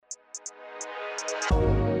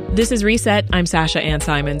This is Reset. I'm Sasha Ann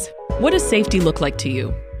Simons. What does safety look like to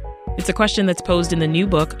you? It's a question that's posed in the new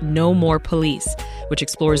book, No More Police, which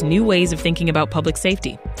explores new ways of thinking about public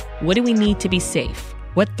safety. What do we need to be safe?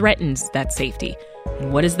 What threatens that safety?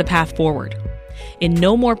 And what is the path forward? In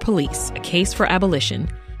No More Police, A Case for Abolition,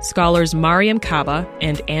 scholars Mariam Kaba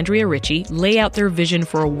and Andrea Ritchie lay out their vision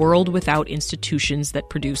for a world without institutions that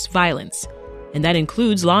produce violence. And that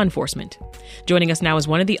includes law enforcement. Joining us now is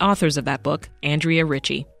one of the authors of that book, Andrea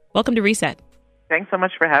Ritchie. Welcome to Reset. Thanks so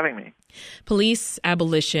much for having me. Police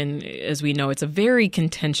abolition, as we know, it's a very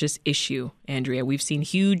contentious issue, Andrea. We've seen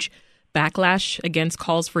huge backlash against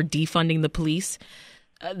calls for defunding the police.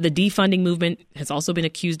 The defunding movement has also been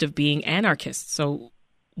accused of being anarchist. So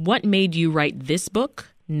what made you write this book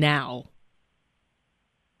now?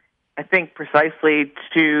 I think precisely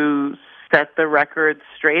to set the record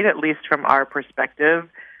straight, at least from our perspective.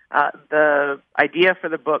 The idea for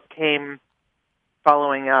the book came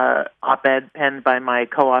following an op-ed penned by my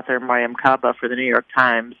co-author, Mariam Kaba, for the New York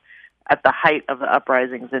Times at the height of the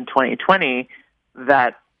uprisings in 2020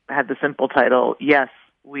 that had the simple title, Yes,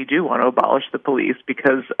 We Do Want to Abolish the Police,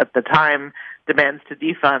 because at the time, demands to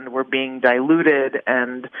defund were being diluted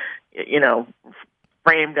and,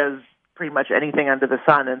 framed as pretty much anything under the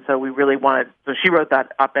sun. And so so she wrote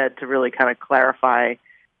that op-ed to really kind of clarify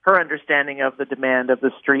her understanding of the demand of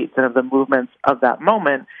the streets and of the movements of that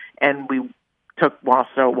moment. And we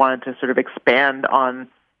also wanted to sort of expand on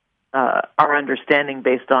our understanding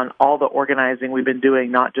based on all the organizing we've been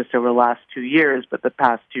doing, not just over the last 2 years, but the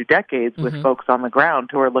past 2 decades with folks on the ground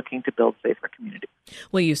who are looking to build safer communities.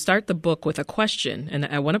 Well, you start the book with a question, and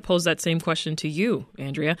I want to pose that same question to you,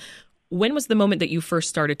 Andrea. When was the moment that you first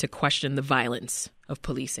started to question the violence of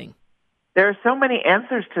policing? There are so many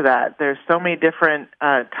answers to that. There's so many different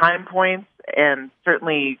time points, and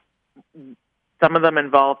certainly some of them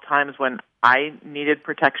involve times when I needed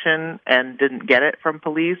protection and didn't get it from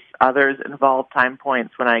police. Others involve time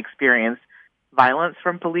points when I experienced violence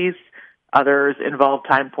from police. Others involve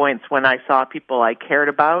time points when I saw people I cared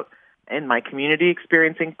about in my community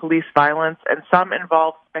experiencing police violence. And some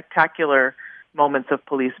involve spectacular moments of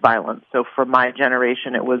police violence. So for my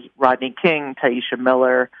generation, it was Rodney King, Taisha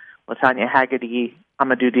Miller, LaTanya Haggerty,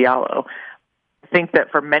 Amadou Diallo. I think that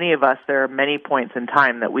for many of us, there are many points in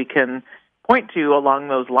time that we can point to along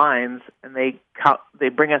those lines, and they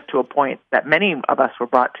bring us to a point that many of us were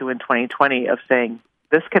brought to in 2020 of saying,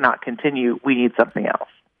 this cannot continue, we need something else.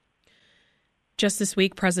 Just this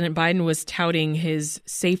week, President Biden was touting his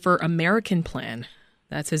Safer American plan.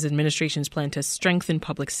 That's his administration's plan to strengthen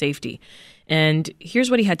public safety. And here's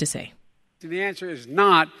what he had to say. The answer is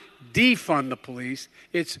not defund the police,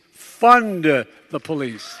 it's fund the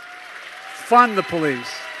police. Fund the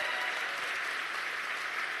police.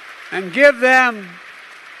 And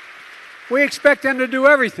we expect them to do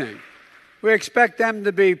everything. We expect them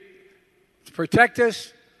to protect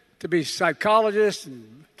us, to be psychologists,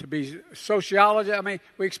 and to be sociologists.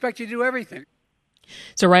 We expect you to do everything.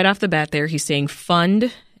 So right off the bat there, he's saying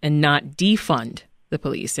fund and not defund the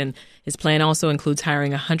police. And his plan also includes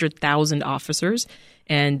hiring 100,000 officers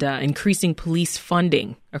and increasing police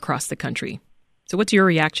funding across the country. So what's your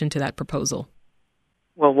reaction to that proposal?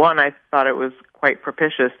 Well, one, I thought it was quite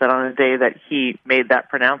propitious that on the day that he made that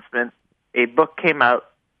pronouncement, a book came out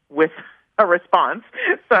with a response.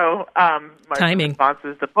 So my timing. Response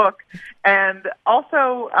is the book. And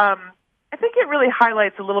also, I think it really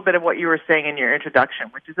highlights a little bit of what you were saying in your introduction,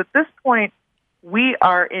 which is at this point, we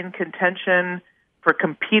are in contention for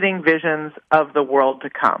competing visions of the world to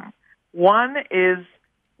come. One is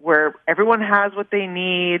where everyone has what they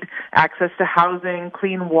need, access to housing,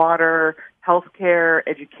 clean water, healthcare,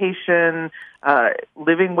 education,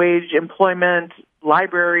 living wage employment,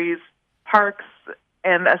 libraries, parks,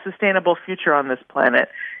 and a sustainable future on this planet.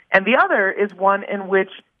 And the other is one in which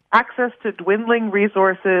access to dwindling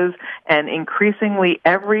resources and increasingly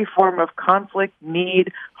every form of conflict,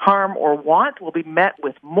 need, harm, or want will be met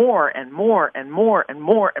with more and more and more and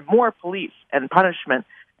more and more police and punishment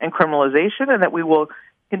and criminalization, and that we will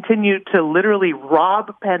continue to literally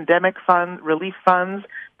rob pandemic relief funds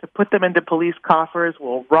to put them into police coffers.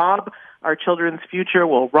 We'll rob our children's future.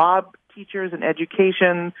 We'll rob teachers and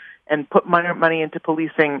education and put money into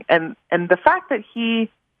policing. And the fact that he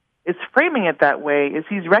is framing it that way is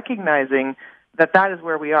he's recognizing that that is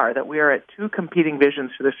where we are, that we are at two competing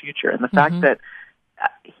visions for the future. And the fact that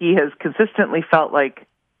he has consistently felt like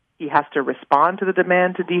he has to respond to the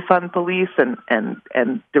demand to defund police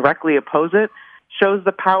and directly oppose it shows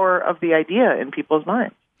the power of the idea in people's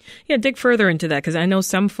minds. Yeah, dig further into that, because I know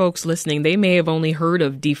some folks listening, they may have only heard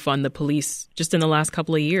of defund the police just in the last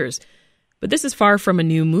couple of years. But this is far from a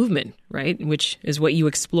new movement, right? Which is what you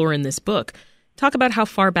explore in this book. Talk about how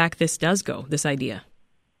far back this does go, this idea.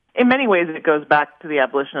 In many ways, it goes back to the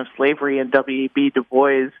abolition of slavery and W.E.B. Du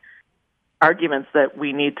Bois' arguments that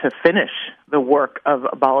we need to finish the work of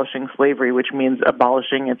abolishing slavery, which means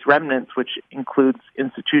abolishing its remnants, which includes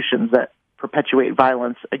institutions that perpetuate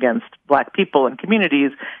violence against Black people and communities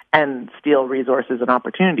and steal resources and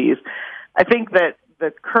opportunities. I think that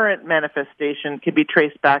the current manifestation can be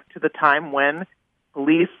traced back to the time when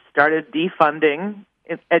police started defunding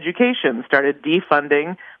education, started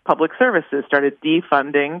defunding public services, started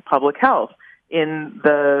defunding public health. In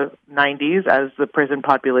the 90s, as the prison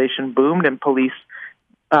population boomed and police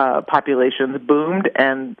populations boomed,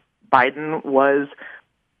 and Biden was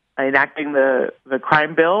enacting the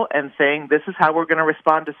crime bill and saying this is how we're going to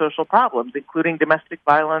respond to social problems, including domestic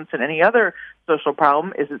violence and any other social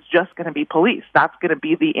problem, is it's just going to be police. That's going to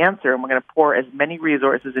be the answer, and we're going to pour as many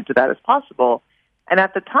resources into that as possible. And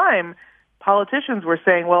at the time, politicians were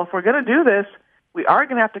saying, well, if we're going to do this, we are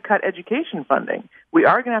going to have to cut education funding. We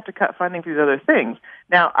are going to have to cut funding for these other things.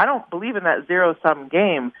 Now, I don't believe in that zero-sum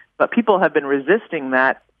game, but people have been resisting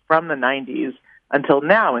that from the 90s until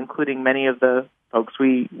now, including many of the folks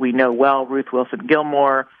we know well, Ruth Wilson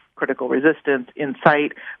Gilmore, Critical Resistance,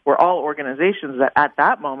 Insight, were all organizations that at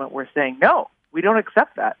that moment were saying, no, we don't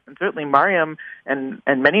accept that. And certainly Mariam and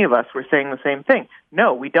many of us were saying the same thing.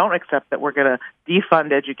 No, we don't accept that we're going to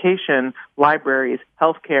defund education, libraries,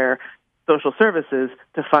 healthcare, social services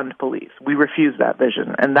to fund police. We refuse that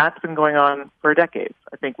vision. And that's been going on for decades.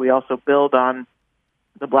 I think we also build on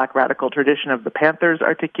the Black radical tradition of the Panthers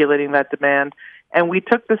articulating that demand. And we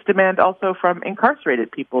took this demand also from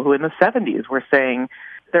incarcerated people who in the 70s were saying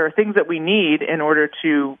there are things that we need in order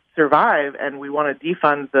to survive, and we want to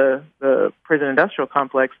defund the prison industrial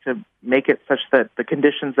complex to make it such that the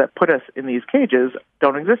conditions that put us in these cages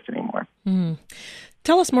don't exist anymore. Mm.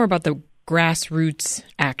 Tell us more about the grassroots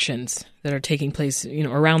actions that are taking place,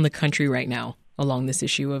 around the country right now along this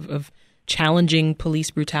issue of challenging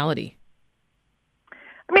police brutality.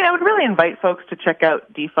 I mean, I would really invite folks to check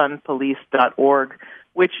out defundpolice.org,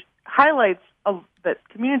 which highlights that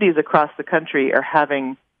communities across the country are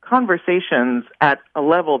having conversations at a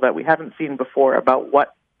level that we haven't seen before about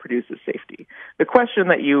what produces safety. The question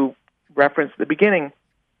that you referenced at the beginning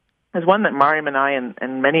is one that Mariam and I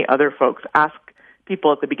and many other folks ask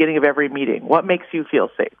people at the beginning of every meeting. What makes you feel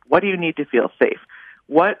safe? What do you need to feel safe?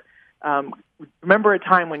 Remember a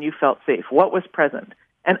time when you felt safe? What was present?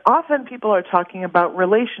 And often people are talking about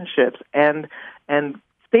relationships and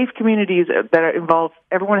safe communities that involve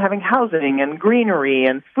everyone having housing and greenery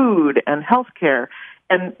and food and healthcare.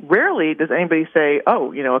 And rarely does anybody say,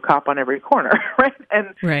 a cop on every corner, right?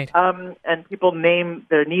 And people name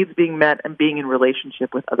their needs being met and being in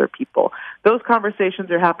relationship with other people. Those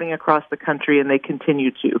conversations are happening across the country, and they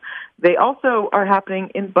continue to. They also are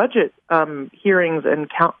happening in budget hearings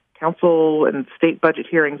and council and state budget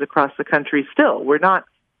hearings across the country still. We're not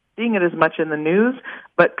seeing it as much in the news,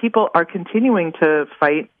 but people are continuing to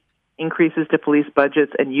fight increases to police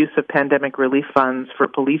budgets and use of pandemic relief funds for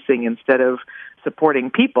policing instead of supporting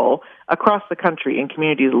people across the country in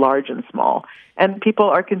communities large and small. And people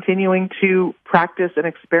are continuing to practice and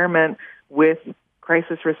experiment with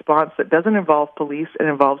crisis response that doesn't involve police, it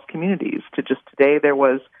involves communities. Just today, there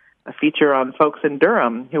was a feature on folks in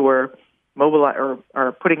Durham who were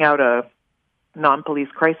are putting out a non-police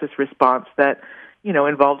crisis response that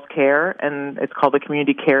involves care, and it's called the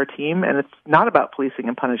Community Care Team, and it's not about policing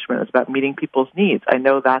and punishment. It's about meeting people's needs. I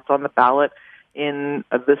know that's on the ballot in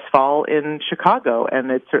this fall in Chicago,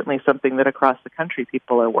 and it's certainly something that across the country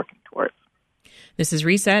people are working towards. This is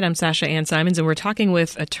Reset. I'm Sasha Ann Simons, and we're talking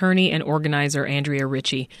with attorney and organizer Andrea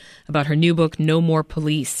Ritchie about her new book, No More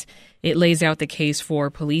Police. It lays out the case for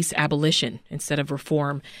police abolition instead of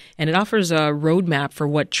reform, and it offers a roadmap for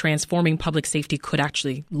what transforming public safety could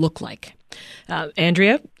actually look like.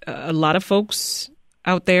 Andrea, a lot of folks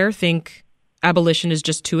out there think abolition is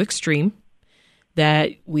just too extreme,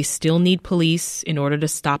 that we still need police in order to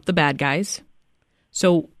stop the bad guys.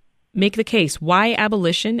 So make the case. Why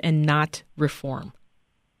abolition and not reform?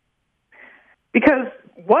 Because,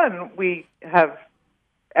 one, we have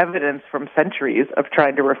evidence from centuries of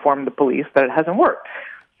trying to reform the police that it hasn't worked.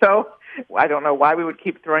 So I don't know why we would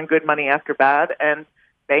keep throwing good money after bad and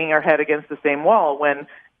banging our head against the same wall when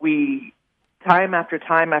we time after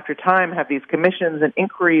time after time have these commissions and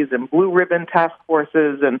inquiries and blue ribbon task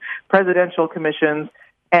forces and presidential commissions,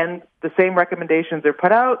 and the same recommendations are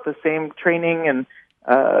put out, the same training and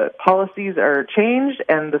policies are changed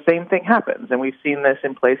and the same thing happens. And we've seen this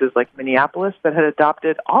in places like Minneapolis that had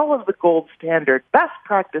adopted all of the gold standard best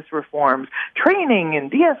practice reforms, training and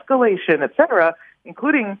de-escalation, et cetera,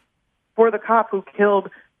 including for the cop who killed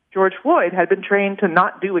George Floyd, had been trained to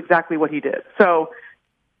not do exactly what he did. So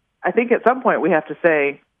I think at some point we have to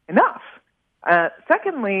say enough.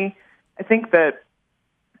 Secondly, I think that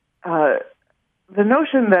the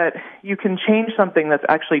notion that you can change something that's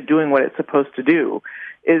actually doing what it's supposed to do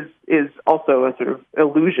is also a sort of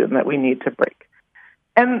illusion that we need to break.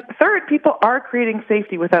 And third, people are creating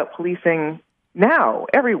safety without policing now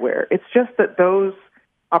everywhere. It's just that those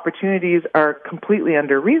opportunities are completely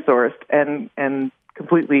under-resourced and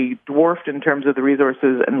completely dwarfed in terms of the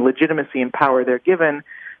resources and legitimacy and power they're given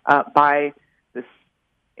by this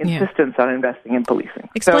insistence on investing in policing.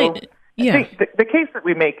 Explain. So I think the case that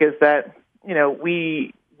we make is that,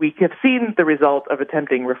 we have seen the result of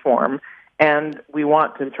attempting reform, and we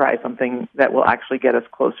want to try something that will actually get us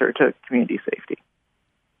closer to community safety.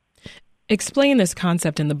 Explain this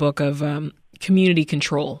concept in the book of community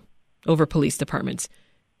control over police departments.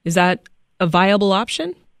 Is that a viable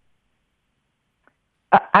option?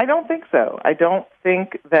 I don't think so. I don't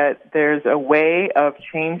think that there's a way of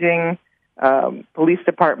changing police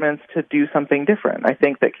departments to do something different. I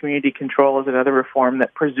think that community control is another reform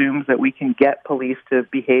that presumes that we can get police to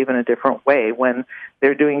behave in a different way when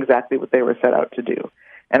they're doing exactly what they were set out to do.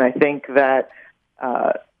 And I think that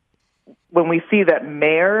when we see that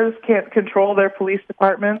mayors can't control their police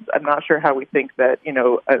departments, I'm not sure how we think that,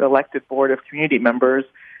 an elected board of community members,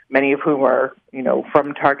 many of whom are,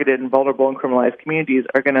 from targeted and vulnerable and criminalized communities,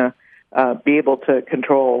 are going to be able to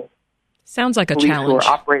control. Sounds like a police challenge. Who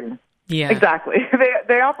are operating. Yeah, exactly.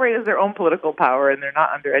 They operate as their own political power, and they're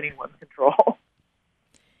not under anyone's control.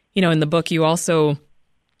 In the book,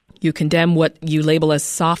 you condemn what you label as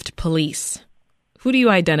soft police. Who do you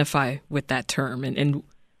identify with that term, and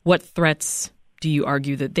what threats do you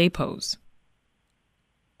argue that they pose?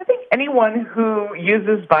 I think anyone who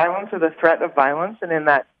uses violence or the threat of violence, and in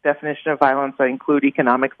that definition of violence, I include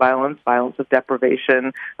economic violence, violence of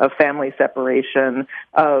deprivation, of family separation,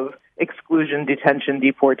 of exclusion, detention,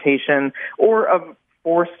 deportation, or of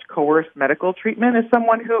forced, coerced medical treatment, is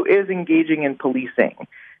someone who is engaging in policing.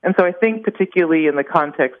 And so I think particularly in the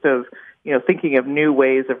context of, thinking of new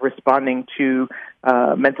ways of responding to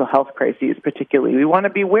mental health crises particularly, we want to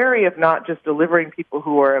be wary of not just delivering people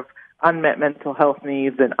who are of unmet mental health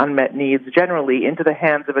needs and unmet needs generally into the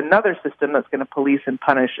hands of another system that's going to police and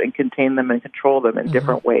punish and contain them and control them in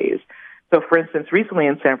different ways. So, for instance, recently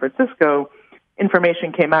in San Francisco,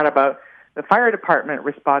 information came out about the fire department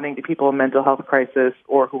responding to people in mental health crisis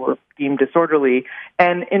or who were deemed disorderly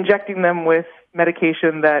and injecting them with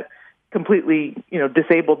medication that completely,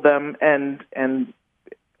 disabled them and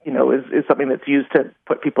is something that's used to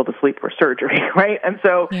put people to sleep for surgery, right? And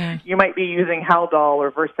so you might be using Haldol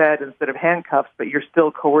or Versed instead of handcuffs, but you're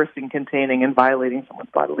still coercing, containing, and violating someone's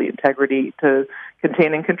bodily integrity to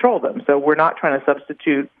contain and control them. So we're not trying to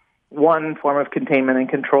substitute one form of containment and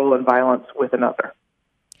control and violence with another.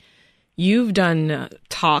 You've done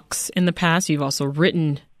talks in the past. You've also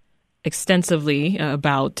written extensively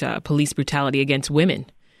about police brutality against women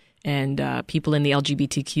and people in the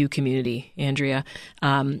LGBTQ community, Andrea.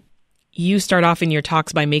 You start off in your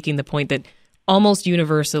talks by making the point that almost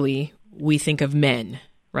universally we think of men,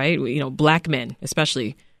 right? Black men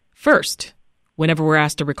especially, first, whenever we're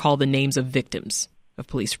asked to recall the names of victims of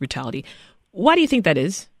police brutality. Why do you think that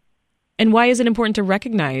is? And why is it important to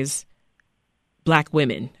recognize Black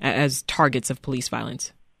women as targets of police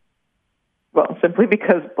violence? Well, simply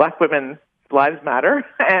because Black women's lives matter.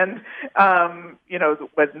 And,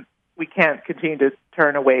 when we can't continue to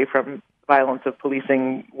turn away from violence of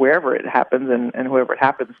policing wherever it happens and whoever it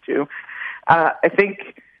happens to. I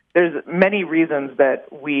think there's many reasons that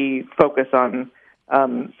we focus on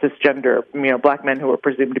cisgender, Black men who are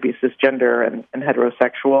presumed to be cisgender and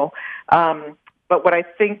heterosexual. But what I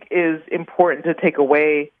think is important to take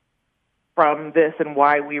away from this and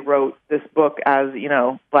why we wrote this book as,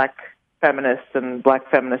 Black feminists and Black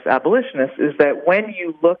feminist abolitionists is that when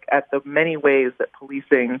you look at the many ways that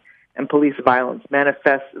policing and police violence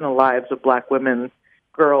manifests in the lives of Black women,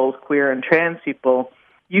 girls, queer, and trans people,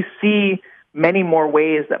 you see many more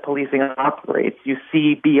ways that policing operates. You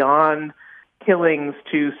see beyond killings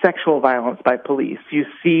to sexual violence by police. You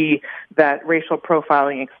see that racial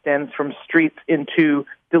profiling extends from streets into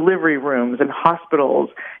delivery rooms and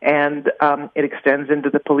hospitals, and it extends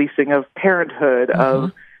into the policing of parenthood,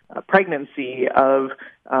 of pregnancy, of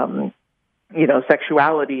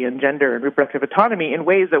sexuality and gender and reproductive autonomy in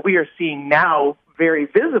ways that we are seeing now very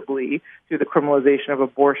visibly through the criminalization of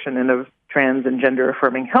abortion and of trans and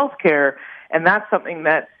gender-affirming health care. And that's something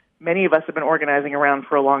that many of us have been organizing around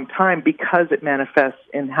for a long time because it manifests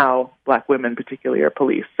in how Black women particularly are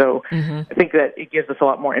policed. So I think that it gives us a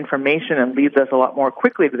lot more information and leads us a lot more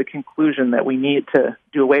quickly to the conclusion that we need to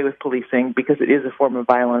do away with policing because it is a form of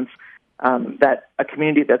violence, that a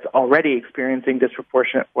community that's already experiencing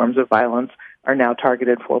disproportionate forms of violence are now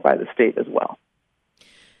targeted for by the state as well.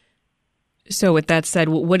 So with that said,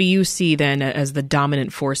 what do you see then as the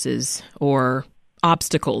dominant forces or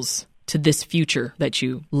obstacles to this future that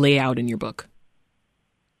you lay out in your book?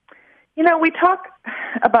 You know, we talk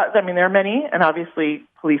about, there are many, and obviously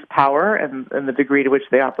police power and the degree to which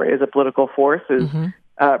they operate as a political force is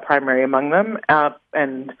primary among them,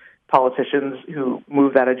 and politicians who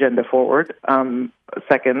move that agenda forward,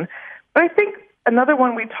 second. But I think another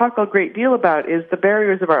one we talk a great deal about is the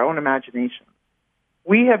barriers of our own imagination.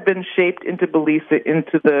 We have been shaped into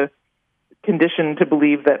the condition to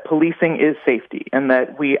believe that policing is safety and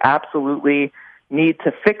that we absolutely need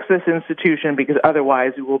to fix this institution because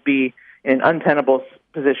otherwise we will be in an untenable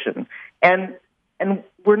position. And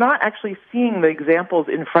we're not actually seeing the examples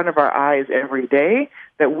in front of our eyes every day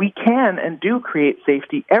that we can and do create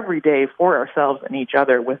safety every day for ourselves and each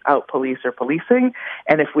other without police or policing.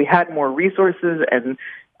 And if we had more resources and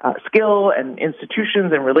skill and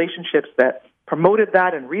institutions and relationships that promoted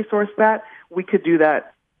that and resourced that, we could do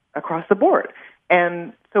that across the board.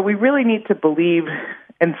 And so we really need to believe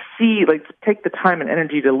and see, take the time and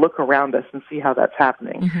energy to look around us and see how that's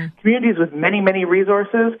happening. Communities with many, many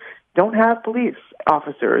resources don't have police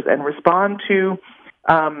officers and respond to,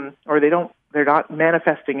 they're not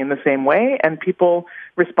manifesting in the same way, and people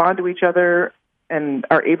respond to each other and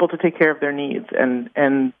are able to take care of their needs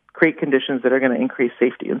and create conditions that are going to increase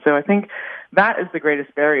safety. And so I think that is the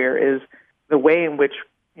greatest barrier, is the way in which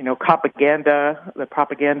the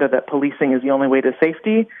propaganda that policing is the only way to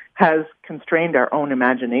safety has constrained our own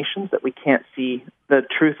imaginations, that we can't see the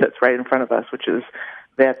truth that's right in front of us, which is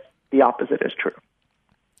that the opposite is true.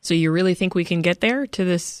 So you really think we can get there, to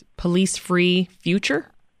this police-free future?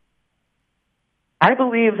 I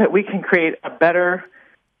believe that we can create a better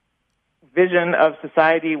vision of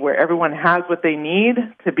society where everyone has what they need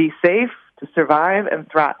to be safe, to survive and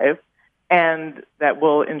thrive, and that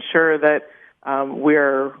will ensure that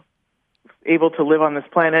we're able to live on this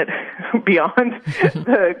planet beyond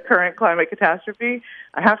the current climate catastrophe.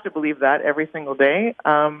 I have to believe that every single day,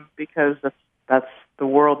 because that's the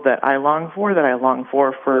world that I long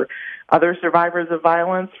for other survivors of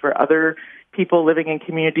violence, for other people living in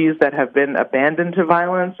communities that have been abandoned to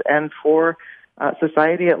violence, and for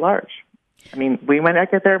society at large. We might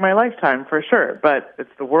not get there in my lifetime for sure, but it's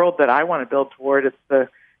the world that I want to build toward. It's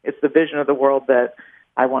the vision of the world that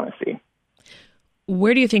I want to see.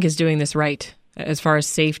 Where do you think is doing this right as far as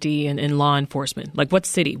safety and law enforcement? Like what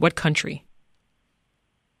city, what country?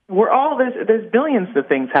 There's billions of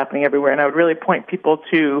things happening everywhere, and I would really point people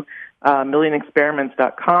to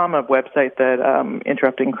millionexperiments.com, a website that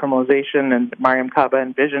Interrupting Criminalization and Mariam Kaba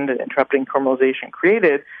envisioned and Interrupting Criminalization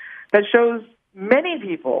created, that shows many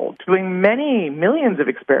people doing many millions of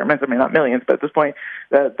experiments. Not millions, but at this point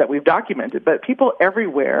that we've documented. But people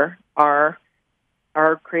everywhere are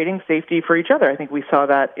creating safety for each other. I think we saw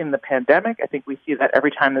that in the pandemic. I think we see that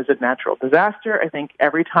every time there's a natural disaster. I think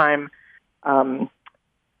every time,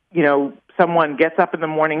 someone gets up in the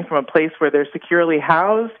morning from a place where they're securely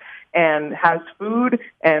housed and has food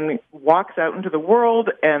and walks out into the world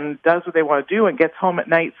and does what they want to do and gets home at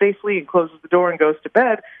night safely and closes the door and goes to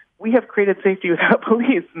bed, we have created safety without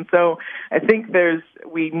police. And so I think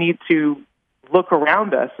we need to look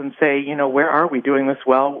around us and say, where are we doing this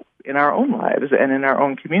well in our own lives and in our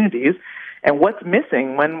own communities, and what's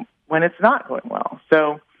missing when it's not going well.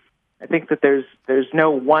 So I think that there's no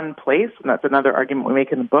one place, and that's another argument we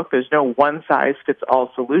make in the book. There's no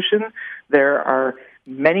one-size-fits-all solution. There are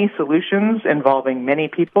many solutions involving many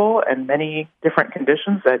people and many different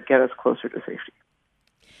conditions that get us closer to safety.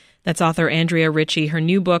 That's author Andrea Ritchie. Her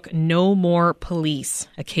new book, No More Police,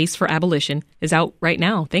 A Case for Abolition, is out right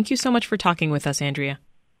now. Thank you so much for talking with us, Andrea.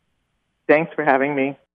 Thanks for having me.